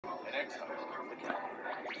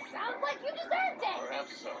Sounds like you deserved it.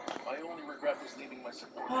 Perhaps so. My only regret was leaving my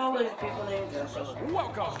support. All these people named Jesse.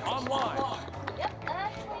 Welcome online. Yep,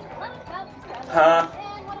 actually, what about this guy? Huh?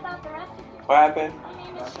 And what about the rest of you? What happened? My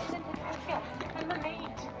name is Susan Patricia. I'm her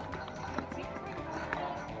maid.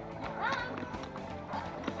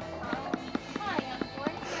 Hi, I'm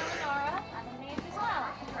Florence Leonora. I'm a maid as well.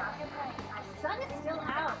 The sun is still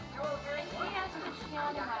out. And he has to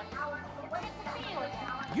shown about what it's feeling.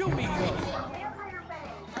 Yumiko.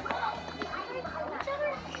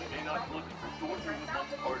 May not look for torture was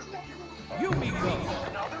once part of the hero. Yumiko.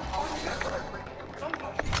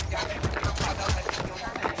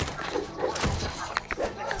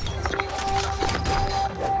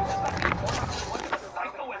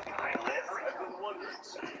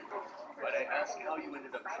 But I ask how you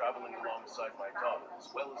ended up traveling alongside my daughter, as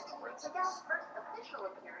well as the princess. You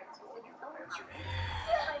answer me.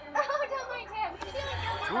 Oh, don't mind him. He's feeling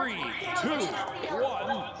 3, 2,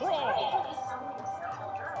 1, brawl.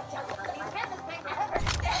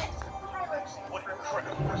 What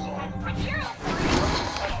incredible result.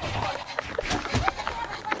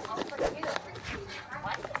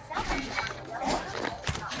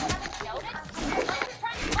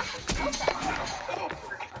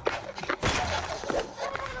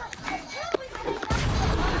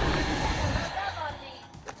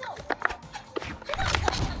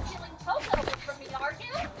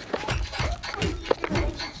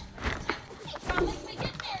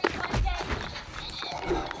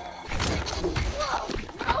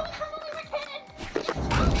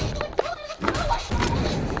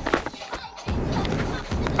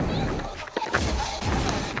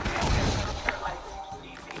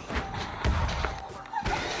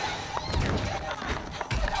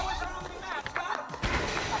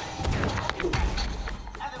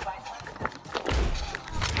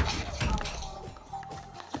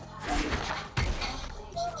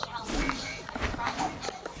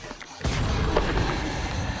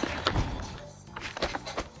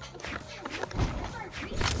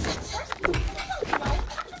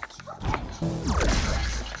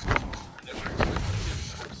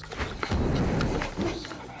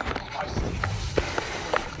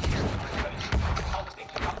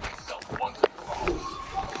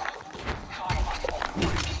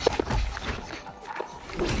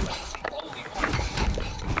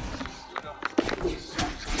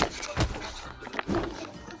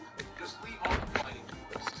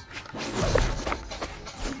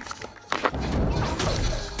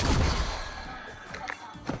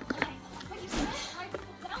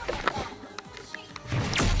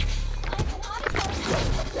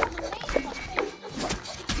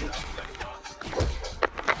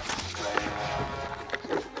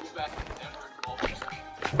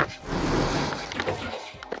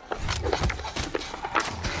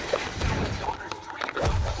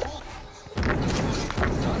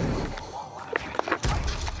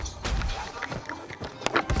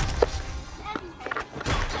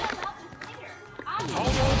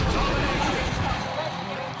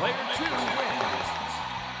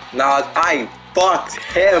 Nah, I fucked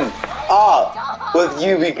him up with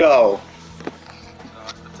Yumiko.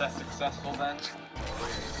 The test successful then?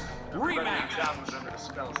 Rematch.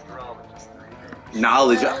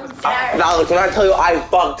 Knowledge. Knowledge. When I tell you I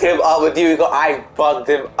fucked him up with Yumiko, I fucked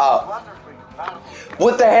him up.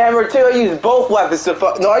 With the hammer too, I used both weapons to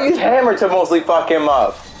fuck. No, I used hammer to mostly fuck him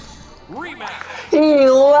up. Rematch. He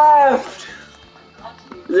left.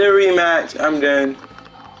 The rematch. I'm done.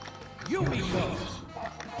 Yumiko.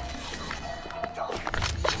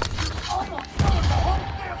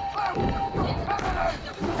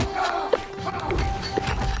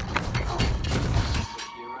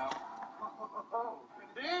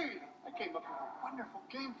 Indeed! I came up with a wonderful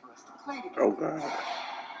game for us to play together. Oh god.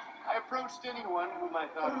 I approached anyone whom I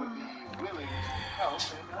thought would be willing to help,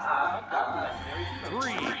 and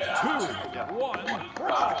 3, 2, 1,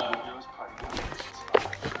 brawl.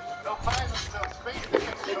 they'll find themselves face to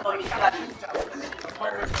face with the moment they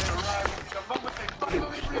arrive, the moment they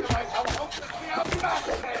finally realize how hopelessly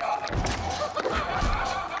outmatched they are.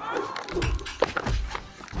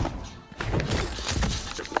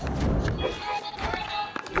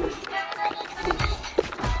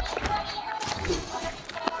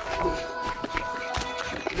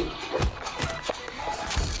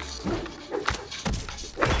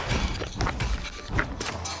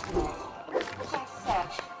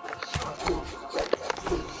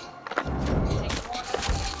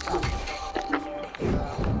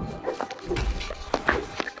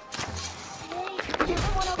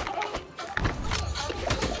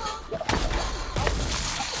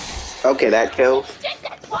 Okay, that kills.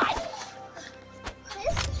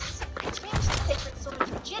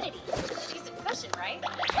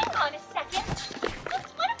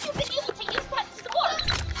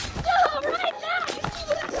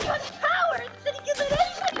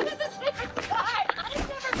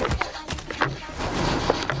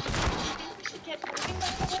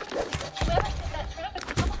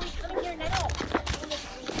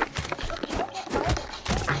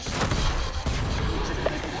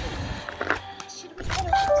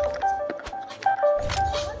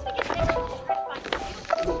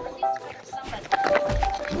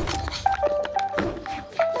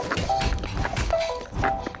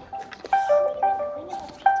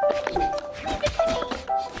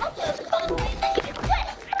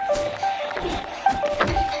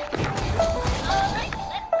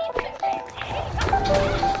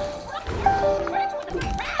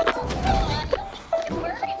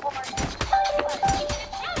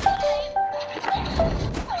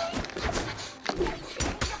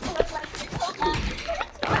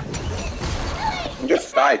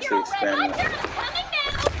 sky to expand. I'm coming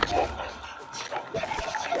now.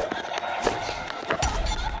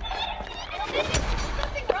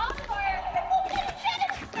 Something wrong for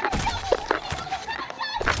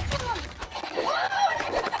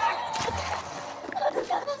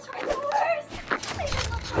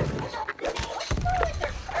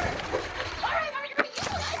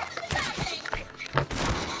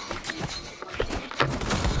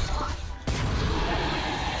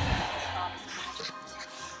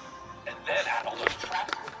And then add all those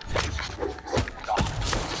traps.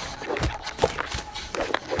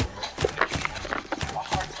 A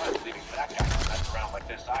hard time believing that guy runs around like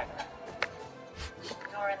this either.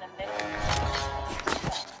 Nor in the middle.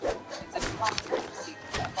 It's impossible to see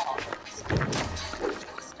the fall.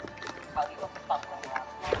 While you look bumbling around.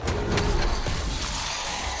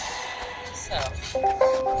 So,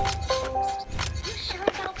 You sure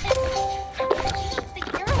about this? He's the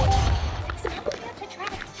hero. It's not we have to try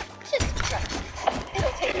to just trust him.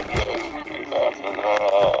 It'll take a minute.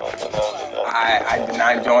 I did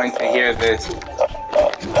not join to hear this.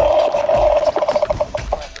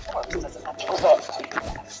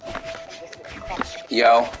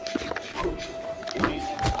 Yo. You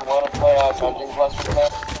want to play Dungeon Quest with me?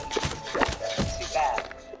 too bad.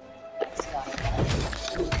 That's not enough.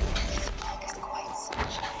 It's quite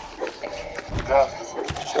such. Yeah.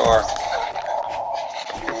 Sure.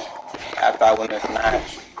 After I win this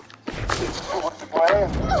match. What's the plan?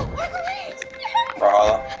 Oh, Marguerite!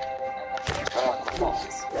 Brawler.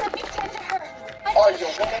 Let me tend to her. Oh, you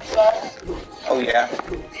win inside? Oh yeah.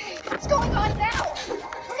 What's going on now?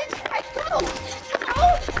 Where did I go? No!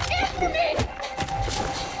 Answer me!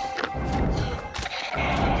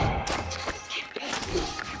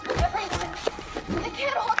 Everyone, they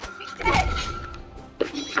can't all be dead.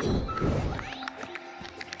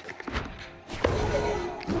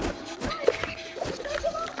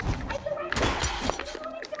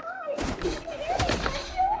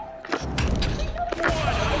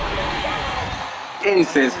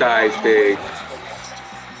 Instant Sky's big.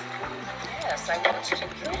 Yes, I want you to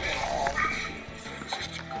kill me all.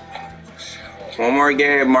 One more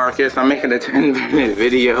game, Marcus. I'm making a 10-minute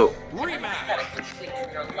video. Rematch. Pathetically fleeing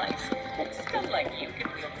for your life. Scum like you can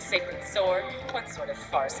wield the sacred sword. What sort of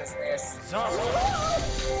farce is this? Some.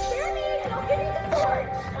 Spare me! I'll give you the sword!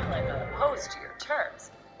 Well, I'm not opposed to your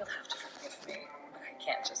terms. You'll have to forgive me, but I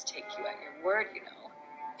can't just take you at your word, you know.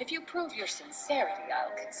 If you prove your sincerity,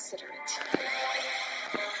 I'll consider it.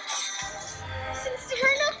 Sincere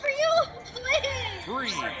enough for you?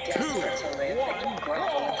 Please! 3, Desperate to 2, live, but you 1, grovel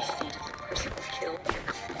at go. the feet of the person who killed your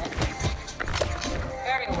companions.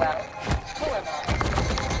 Very well. Who am I?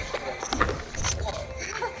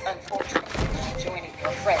 Unfortunately, joining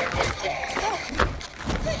your friend is dead.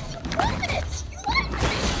 You proven it! You lied to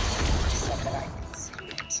me! So that I can see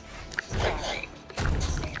it. Sorry.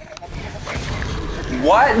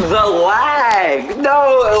 What? The lag?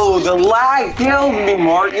 No, the lag killed me,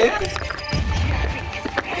 Marcus.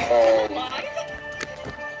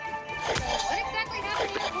 What exactly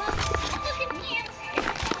happened? Well, look at me.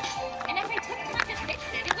 And if I took time to fix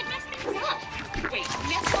it, it would mess things up. Wait,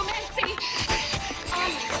 necromancy?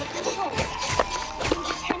 Omnis of control. He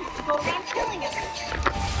just tends to go around killing us.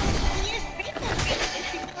 He is faithful to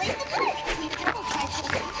break the work. We several times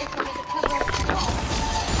told him if there was a cover of the wall.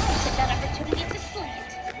 I took that opportunity to slant.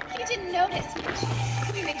 You didn't notice.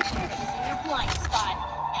 We made sure it was in your blind spot.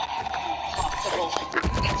 Possible.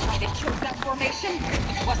 That's why they chose that formation.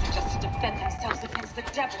 It wasn't just to defend themselves against the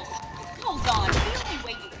devils. Hold on. The only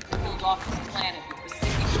way you could pull off this plan if you were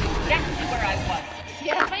sitting exactly where I was.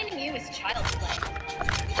 Yeah, finding you is child's play.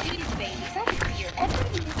 These babies, I was here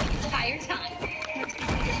every minute the entire time. Let's be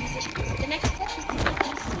good musicians. The next step is to make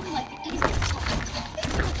them seem like the easiest target.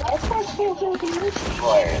 That's why Phil will be rich.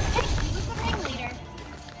 Player. Hey, he was the ringleader.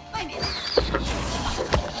 I'm in.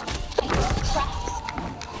 Traps.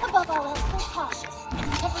 Above all else, we're cautious and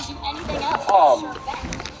never do anything else. Sure bet.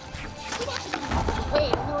 We'd have to be on the way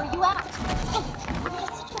to lure you out. Oh, real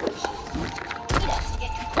situation. We'd have to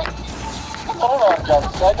get complacent. Hold on,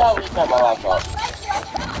 Justice. I gotta reset my laptop.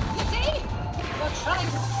 You see? You're trying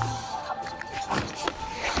to...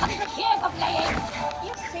 I'm here for playing.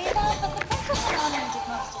 You say that, but the Princess Anna did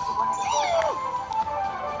most of the work.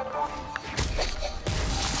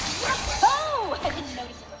 Oh! I didn't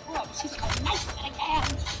notice it before, but she's got a knife in a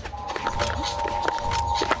can.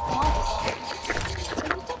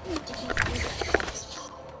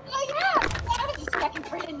 Oh yeah! How did you second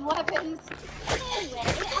print weapons?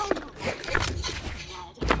 Anyway,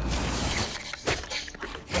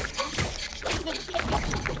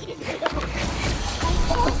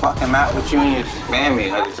 Fucking map with you and your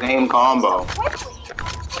spammy, like the same combo. quickly.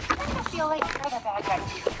 feel like you're the bad guy.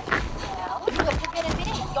 Well, which is it gonna be?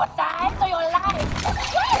 Your time or your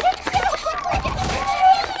life?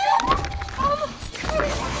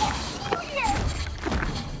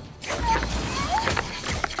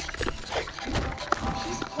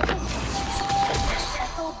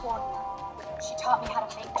 She taught me how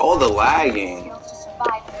to make Oh, the lagging. skills to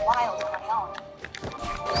survive in the wild on my own.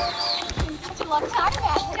 It's been such a long time,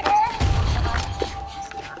 Master.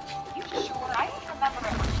 You sure? I don't remember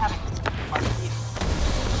it was having this part of you.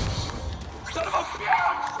 Son of a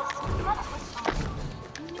bitch!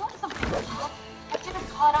 You know something, Bob? I should have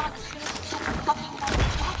caught on as soon as you said the fucking hold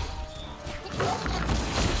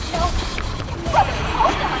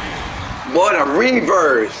on. What a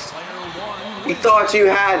reverse! You thought you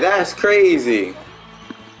had, that's crazy.